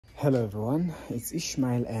Hello everyone, it's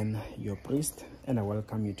Ishmael and your priest, and I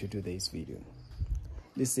welcome you to today's video.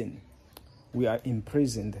 Listen, we are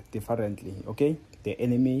imprisoned differently, okay? The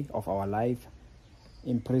enemy of our life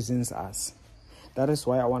imprisons us. That is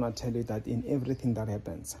why I want to tell you that in everything that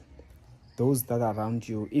happens, those that are around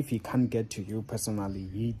you, if he can't get to you personally,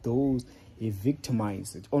 he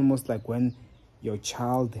victimizes it. Almost like when your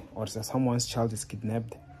child or someone's child is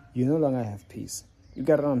kidnapped, you no longer have peace. You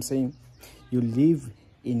get what I'm saying? You live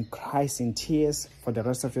in Christ in tears for the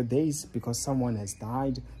rest of your days because someone has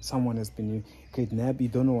died, someone has been kidnapped, you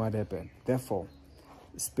don't know what happened. Therefore,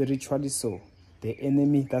 spiritually so, the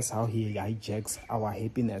enemy, that's how he hijacks our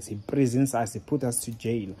happiness. He prisons us, he puts us to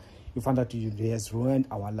jail. You find that he has ruined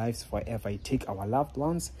our lives forever. He takes our loved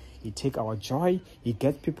ones, he takes our joy, he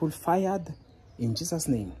gets people fired. In Jesus'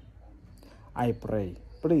 name, I pray,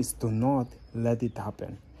 please do not let it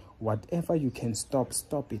happen. Whatever you can stop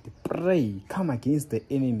it. Pray, come against the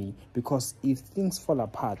enemy, because if things fall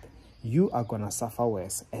apart, you are going to suffer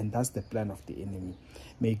worse, and that's the plan of the enemy.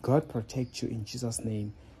 May God protect you in Jesus'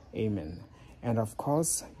 name. Amen. And of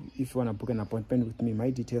course, if you want to book an appointment with me,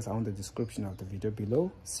 my details are on the description of the video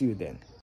below. See you then.